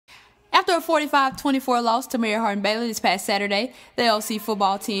After a 45-24 loss to Mary Hardin-Bailey this past Saturday, the LC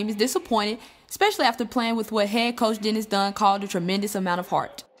football team is disappointed, especially after playing with what head coach Dennis Dunn called a tremendous amount of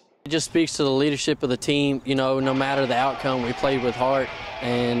heart. It just speaks to the leadership of the team. You know, no matter the outcome, we played with heart,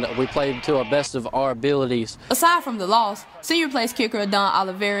 and we played to our best of our abilities. Aside from the loss, senior place kicker Adon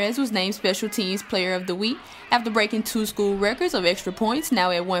Olivares was named Special Teams Player of the Week after breaking 2 school records of extra points, now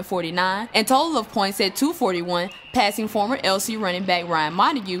at 149, and total of points at 241, passing former LC running back Ryan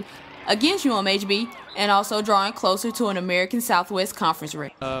Montague against UMHB, and also drawing closer to an American Southwest Conference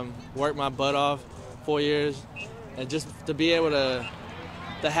record. Worked my butt off 4 years, and just to be able to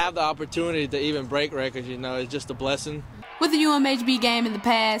have the opportunity to even break records, you know, it's just a blessing. With the UMHB game in the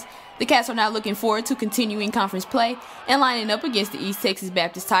past, the Cats are now looking forward to continuing conference play and lining up against the East Texas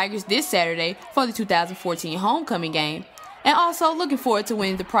Baptist Tigers this Saturday for the 2014 homecoming game, and also looking forward to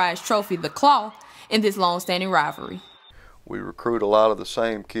winning the prize trophy, the Claw, in this long-standing rivalry. We recruit a lot of the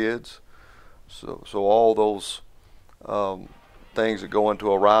same kids, so all those things that go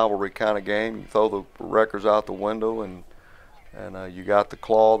into a rivalry kind of game, you throw the records out the window, and you got the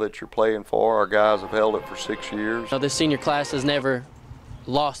Claw that you're playing for. Our guys have held it for 6 years. Now, this senior class has never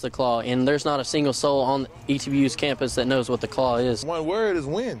lost the Claw, and there's not a single soul on ETBU's campus that knows what the Claw is. One word is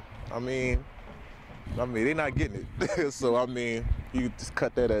win. I mean, they're not getting it. So I mean, you just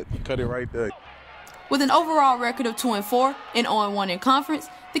cut it right there. With an overall record of 2-4 and 0-1 in conference,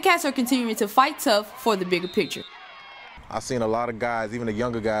 the Cats are continuing to fight tough for the bigger picture. I've seen a lot of guys, even the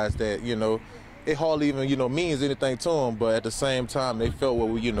younger guys, that, you know, it hardly even, you know, means anything to them, but at the same time, they felt what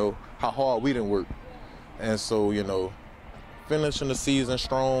we, you know, how hard we didn't work. And so, you know, finishing the season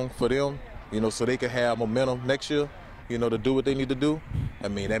strong for them, you know, so they can have momentum next year, you know, to do what they need to do, I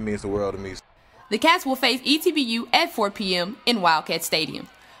mean, that means the world to me. The Cats will face ETBU at 4 p.m. in Wildcat Stadium.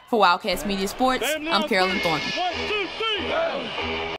 For Wildcats Media Sports, I'm Karylon Thornton. 1, 2, 3.